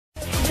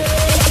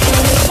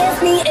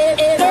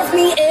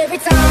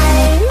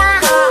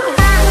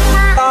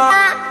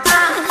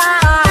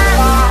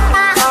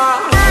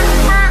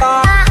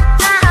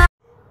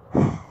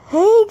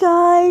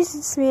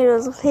it's me,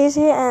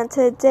 Rosalie, and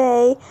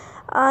today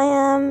I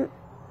am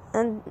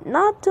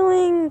not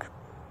doing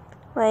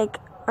like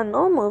a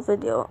normal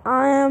video.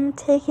 I am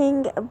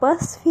taking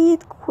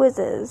BuzzFeed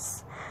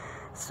quizzes.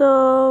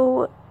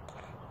 So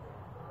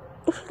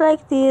if you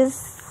like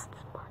these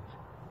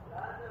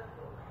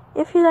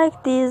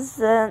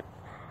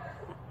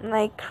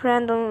like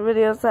random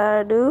videos that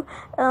I do,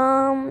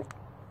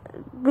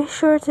 be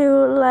sure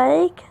to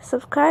like,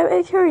 subscribe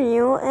if you're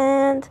new,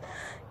 and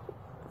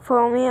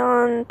follow me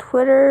on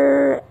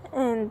Twitter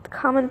and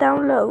comment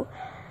down below.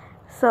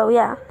 So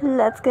yeah,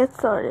 let's get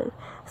started.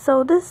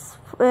 So this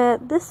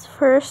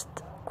first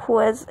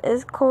quiz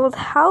is called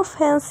 "How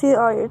fancy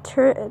are your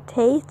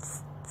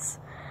tastes?"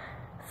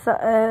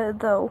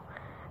 Though,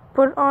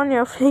 put on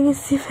your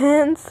fancy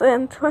pants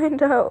and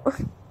find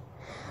out.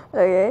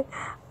 Okay.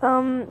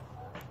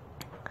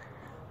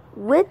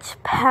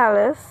 Which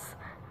palace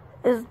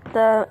is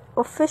the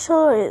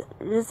official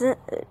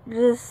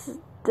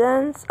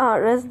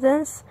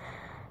residence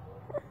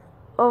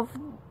of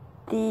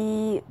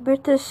the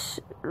British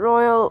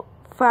royal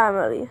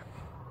family?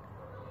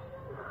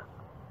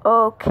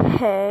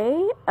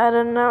 Okay, I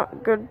don't know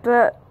get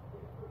that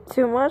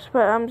too much,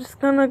 but I'm just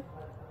gonna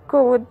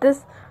go with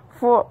this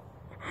for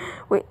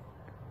wait.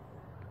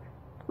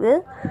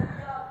 What?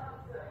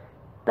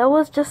 That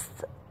was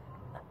just,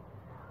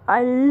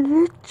 I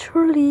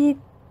literally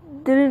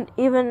didn't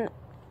even,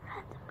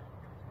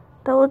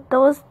 that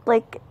was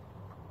like,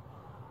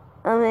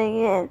 oh my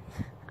god,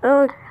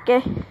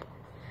 okay,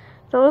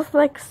 that was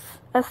like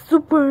a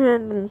super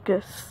random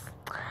guess.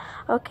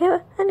 Okay,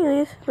 but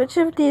anyways, which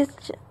of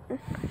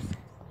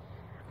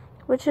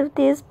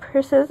these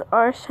purses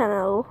are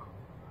Chanel,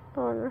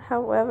 or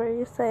however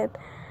you say it?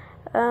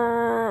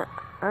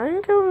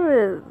 I'm going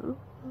with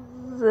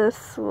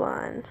this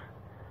one.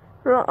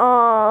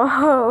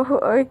 Oh,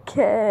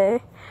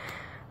 okay,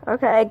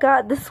 I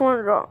got this one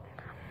wrong.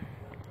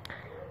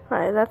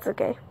 Alright, that's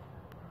okay.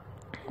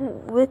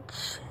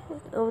 Which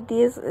of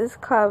these is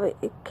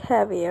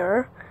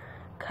caviar?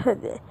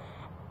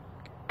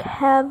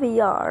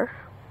 Caviar.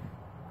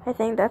 I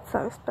think that's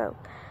how it's spelled.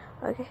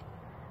 Okay.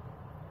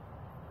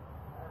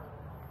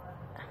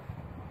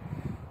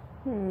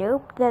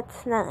 Nope,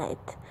 that's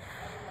not.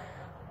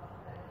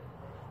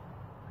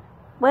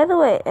 By the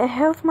way, I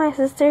have my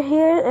sister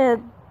here,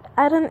 and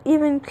I didn't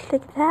even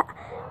click that.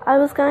 I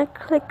was gonna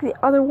click the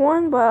other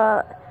one,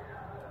 but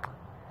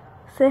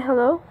say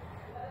hello.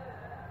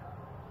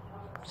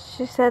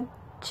 She said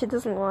she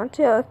doesn't want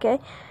to. Okay.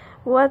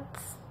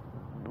 What's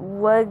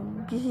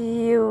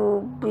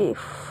Wagyu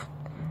beef?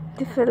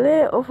 The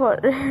fillet of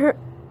other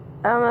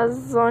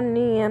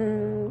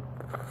Amazonian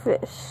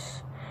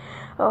fish.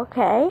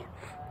 Okay.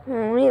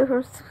 Meat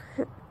from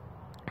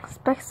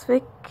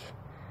specific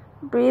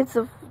breeds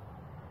of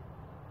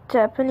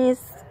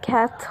Japanese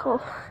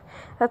cattle.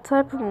 A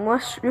type of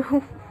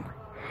mushroom.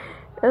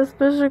 A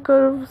special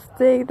kind of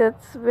steak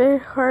that's very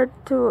hard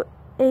to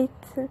eat.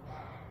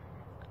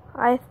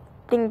 I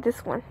think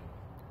this one.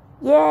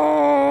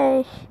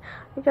 Yay! I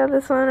got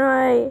this one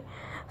right.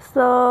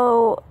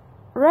 So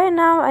right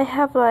now I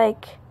have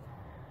like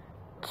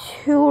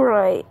 2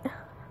 right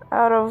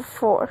out of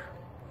 4.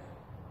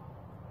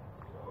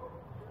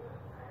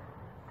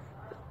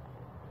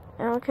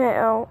 Okay,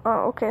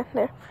 okay,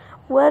 there.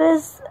 What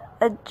is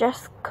a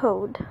dress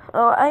code?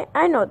 Oh,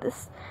 I know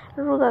this.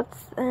 A rule that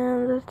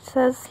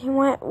says he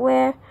must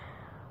wear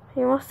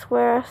a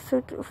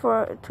suit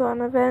to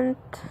an event.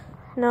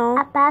 No.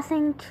 A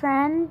passing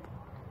trend.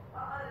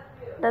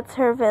 That's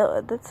her.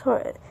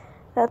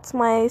 That's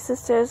my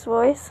sister's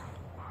voice.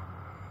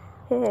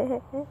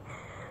 It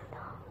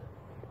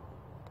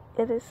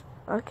is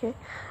okay.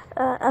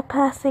 A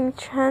passing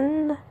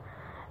trend.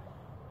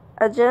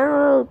 A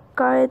general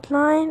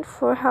guideline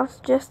for house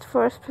dressed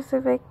for a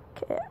specific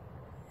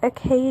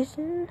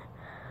occasion.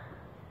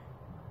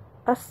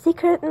 A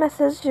secret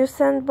message you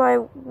send by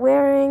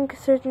wearing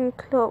certain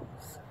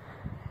clothes.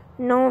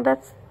 No,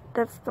 that's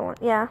the one.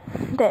 Yeah,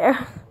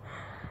 there.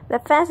 The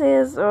fancy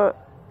is a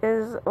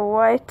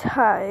white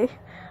tie.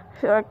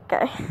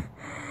 Okay.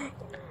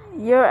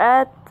 You're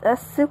at a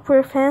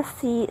super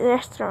fancy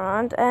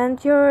restaurant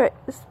and your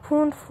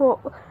spoon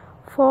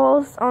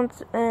falls on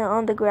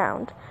the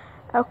ground.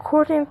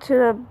 According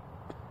to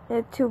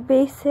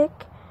basic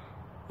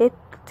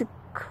etiquette,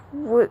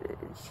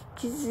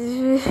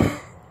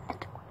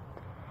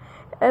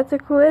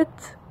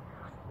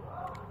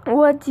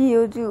 what do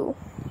you do?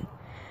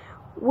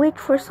 Wait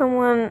for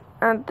someone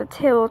at the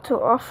table to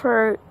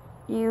offer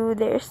you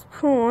their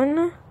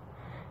spoon.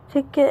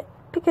 Pick it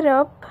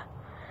up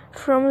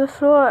from the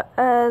floor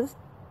as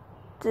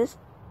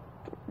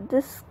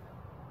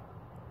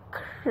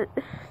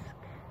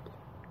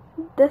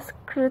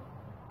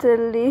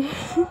discreetly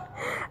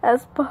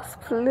as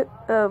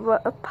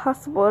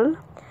possible.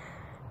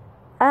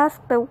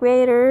 Ask the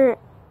waiter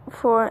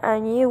for a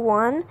new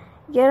one.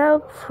 Get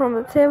up from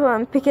the table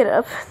and pick it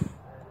up.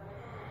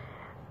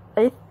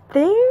 I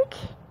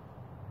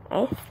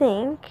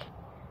think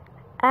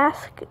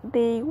ask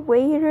the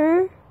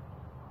waiter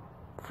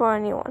for a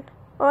new one.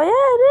 Oh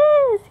yeah, it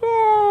is!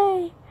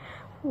 Yay!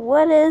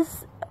 What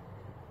is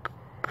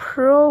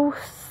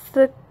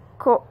Prosecco?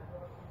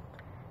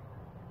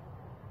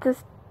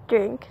 This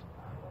drink.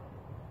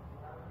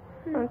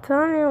 I'm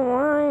telling you,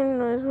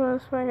 wine is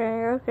what's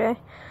smoking. Okay.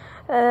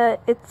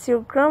 It's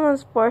your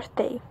grandma's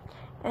birthday,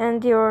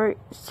 and you're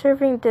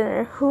serving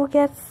dinner. Who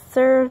gets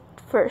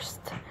served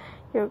first?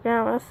 Your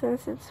grandma,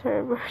 since it's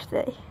her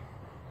birthday.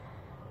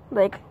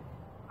 Like,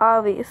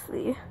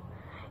 obviously,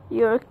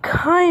 you're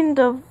kind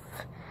of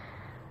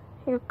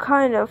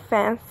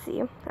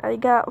fancy. I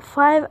got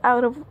 5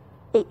 out of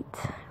 8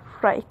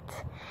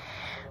 right.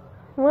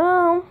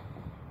 Well,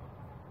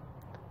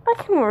 I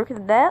can work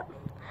with that.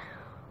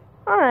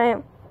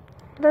 Alright,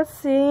 let's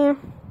see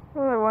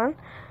another one.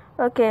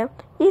 Okay,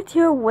 eat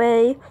your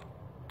way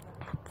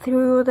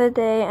through the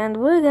day and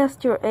we'll guess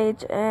your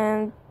age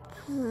and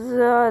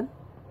zodiac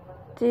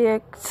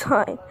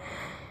sign.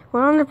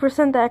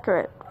 100%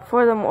 accurate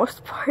for the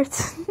most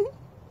part.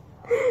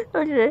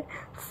 Okay,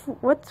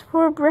 what's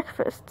for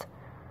breakfast?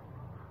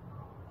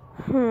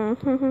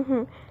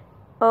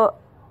 Oh,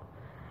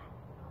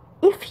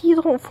 if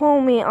you don't follow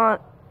me on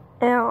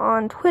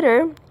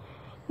Twitter,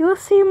 you will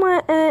see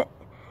my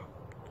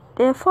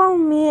follow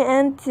me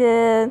and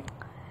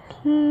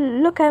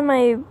look at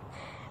my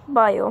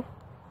bio.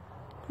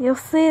 You'll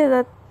see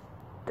that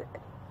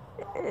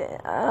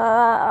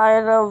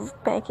I love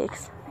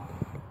pancakes.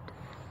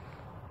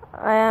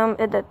 I am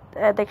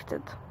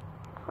addicted.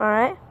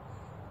 Alright?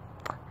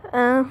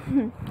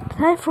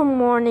 Time for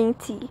morning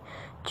tea.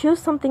 Choose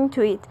something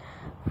to eat.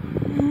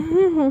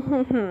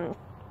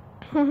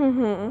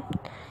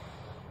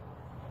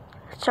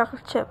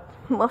 Chocolate chip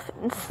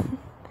muffins.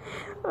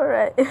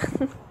 Alright.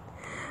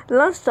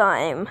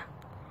 Lunchtime.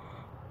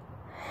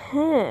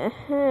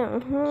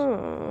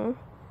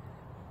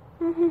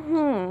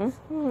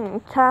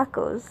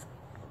 Tacos.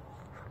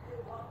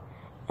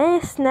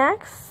 Any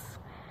snacks?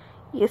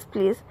 Yes,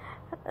 please.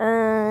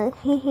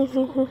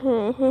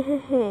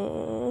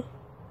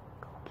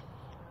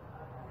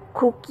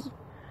 Cookie.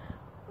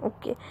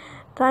 Okay.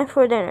 Time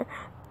for dinner.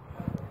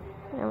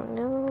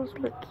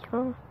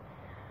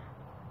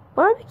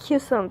 Barbecue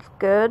sounds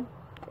good,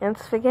 and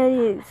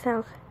spaghetti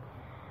sounds.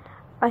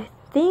 I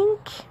think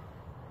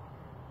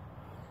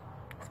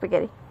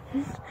spaghetti.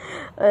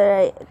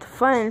 Alright,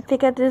 fine.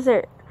 Pick a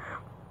dessert.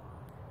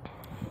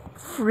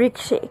 Freak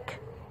shake.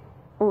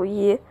 Oh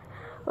yeah.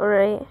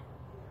 Alright.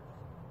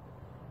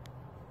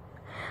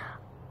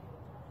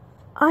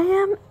 I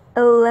am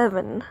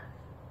 11.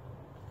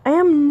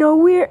 I'm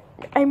nowhere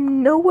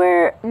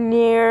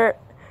near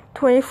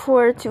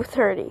 24 to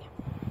 30.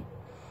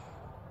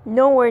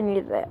 Nowhere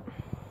near that.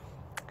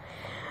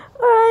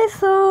 Alright,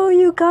 so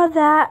you got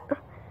that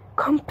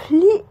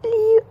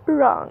completely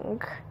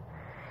wrong.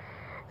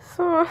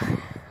 So,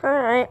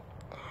 alright.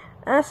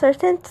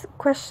 Certain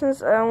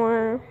questions I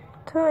want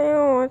to tell you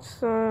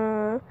what's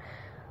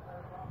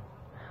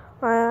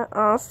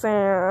honestly,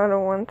 I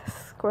don't want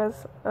this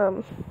quiz.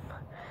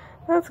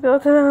 Let's go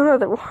to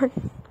another one.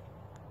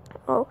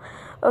 Oh,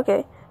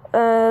 okay.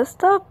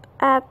 Stop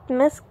at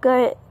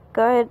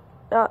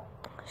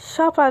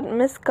shop at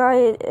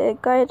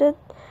Misguided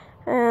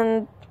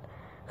and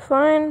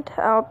find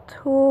out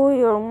who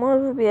your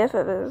most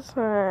BFF is.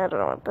 I don't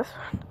know what this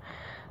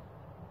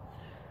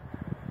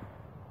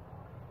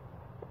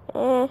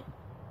one.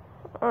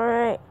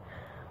 Alright.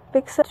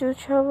 Pick to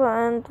travel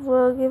and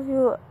we'll give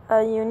you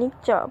a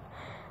unique job.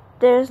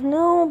 There's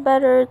no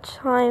better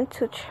time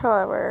to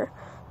travel.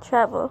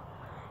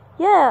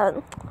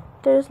 Yeah,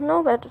 there's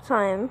no better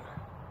time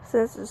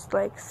since it's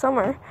like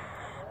summer.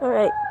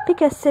 Alright,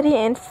 pick a city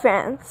in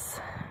France.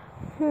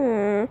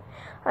 I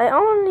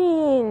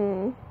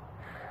only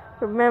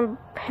remember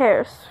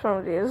Paris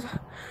from these.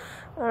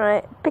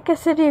 Alright, pick a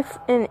city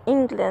in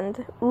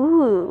England.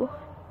 Ooh.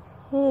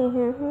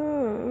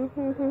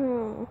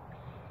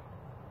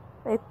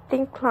 I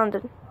think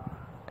London.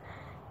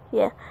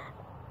 Yeah.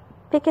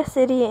 Pick a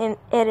city in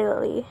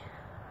Italy.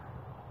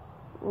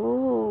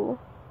 Ooh.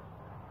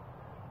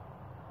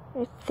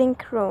 I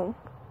think Rome.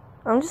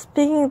 I'm just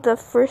picking the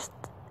first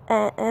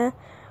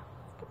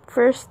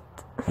first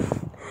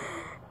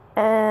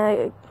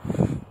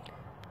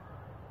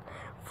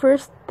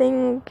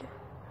thing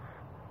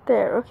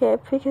there. Okay,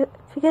 pick a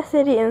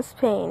city in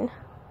Spain.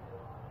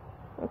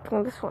 I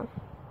think this one.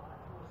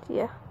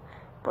 Yeah,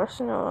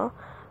 Barcelona.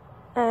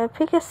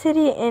 Pick a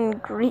city in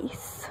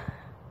Greece.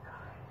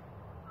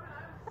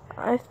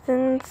 I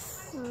think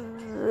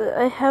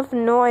I have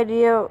no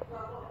idea.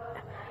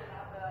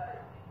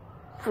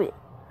 Wait,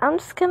 I'm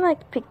just gonna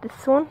pick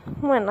this one.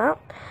 Why not?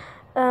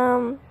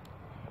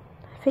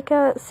 Pick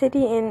a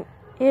city in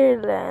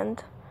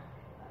Ireland.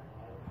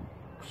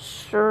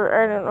 Sure,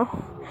 I don't know.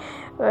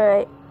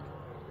 Alright.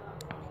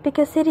 Pick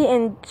a city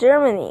in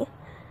Germany.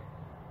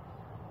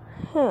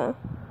 I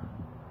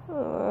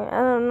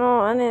don't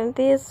know any of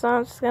these, so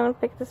I'm just gonna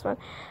pick this one.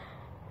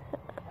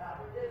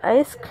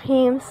 Ice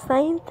cream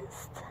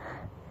scientist?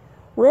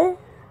 What?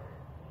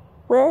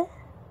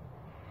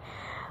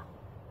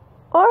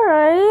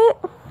 Alright.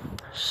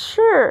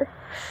 Sure.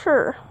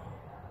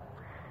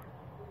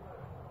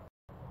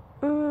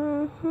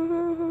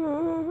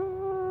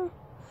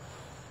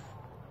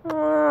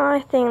 I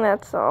think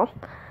that's all.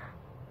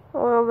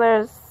 Well,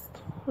 there's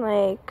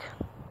like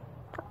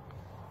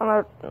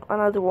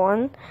another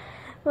one.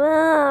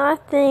 Well, I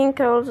think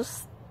I'll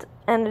just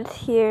end it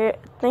here.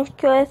 Thank you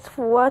guys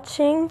for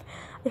watching.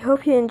 I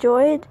hope you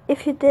enjoyed.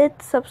 If you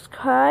did,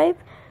 subscribe,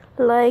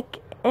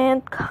 like,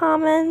 and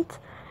comment.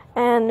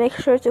 And make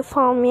sure to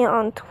follow me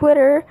on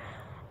Twitter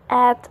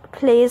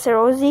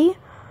 @PlaysRosie.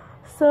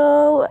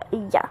 So,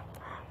 yeah.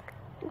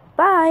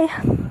 Bye.